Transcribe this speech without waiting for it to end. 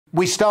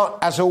We start,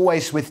 as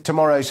always, with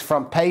tomorrow's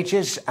front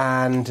pages,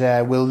 and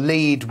we'll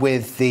lead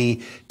with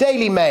the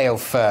Daily Mail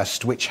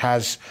first, which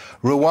has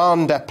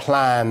Rwanda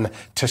plan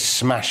to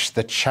smash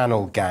the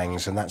Channel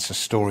gangs, and that's a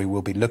story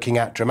we'll be looking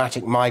at.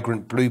 Dramatic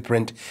migrant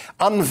blueprint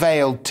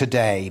unveiled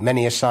today.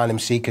 Many asylum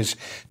seekers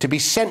to be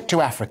sent to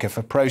Africa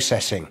for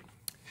processing.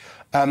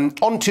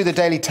 On to the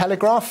Daily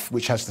Telegraph,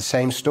 which has the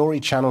same story,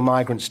 Channel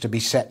migrants to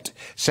be sent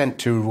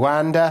to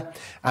Rwanda.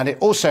 And it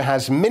also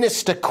has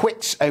Minister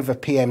quits over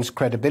PM's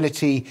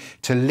credibility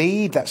to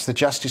lead. That's the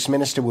Justice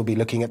Minister. We'll be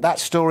looking at that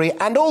story.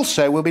 And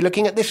also we'll be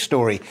looking at this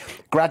story,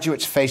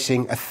 graduates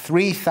facing a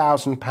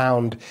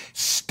 £3,000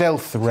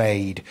 stealth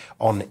raid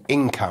on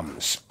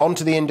incomes. On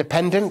to the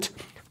Independent.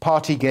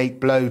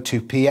 Partygate blow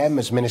to PM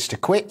as Minister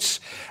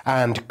quits,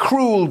 and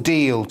cruel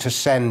deal to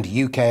send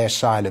UK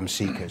asylum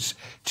seekers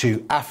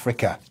to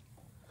Africa.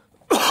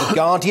 The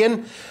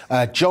Guardian,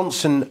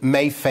 Johnson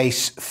may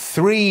face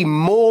 3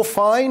 more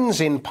fines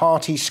in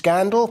party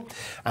scandal,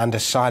 and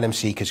asylum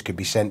seekers could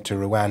be sent to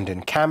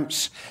Rwandan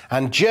camps.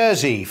 And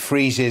Jersey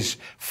freezes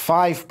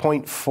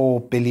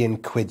 5.4 billion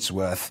quid's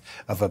worth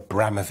of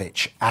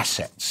Abramovich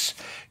assets.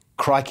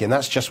 Crikey, and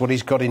that's just what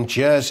he's got in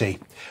Jersey.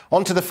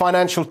 On to the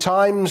Financial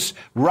Times.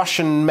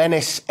 Russian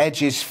menace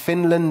edges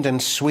Finland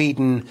and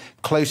Sweden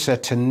closer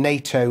to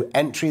NATO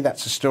entry.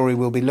 That's a story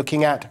we'll be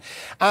looking at.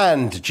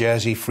 And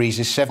Jersey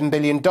freezes $7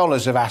 billion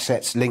of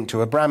assets linked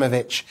to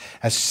Abramovich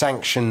as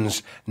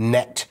sanctions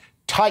net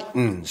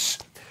tightens.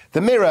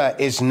 The Mirror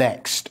is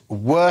next.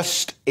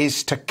 Worst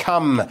is to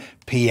come,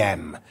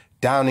 PM.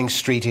 Downing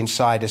Street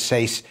insider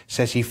says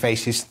he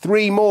faces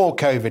 3 more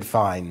COVID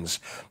fines.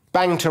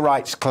 Bang to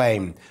rights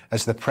claim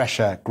as the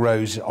pressure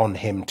grows on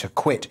him to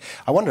quit.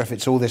 I wonder if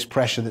it's all this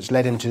pressure that's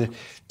led him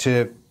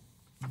to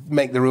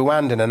make the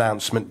Rwandan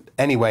announcement.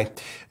 Anyway,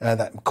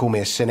 call me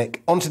a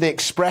cynic. On to the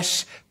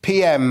Express.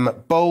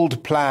 PM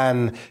bold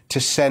plan to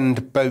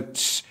send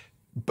boat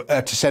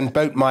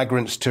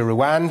migrants to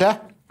Rwanda.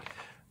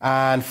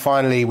 And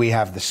finally, we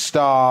have the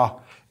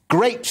Star.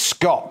 Great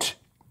Scott.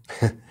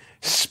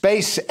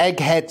 Space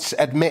eggheads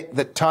admit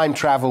that time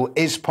travel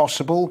is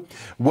possible.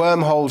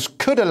 Wormholes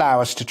could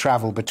allow us to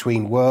travel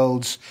between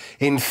worlds.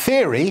 In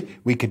theory,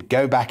 we could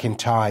go back in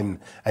time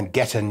and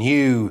get a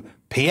new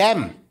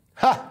PM.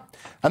 Ha!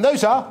 And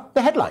those are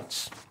the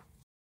headlines.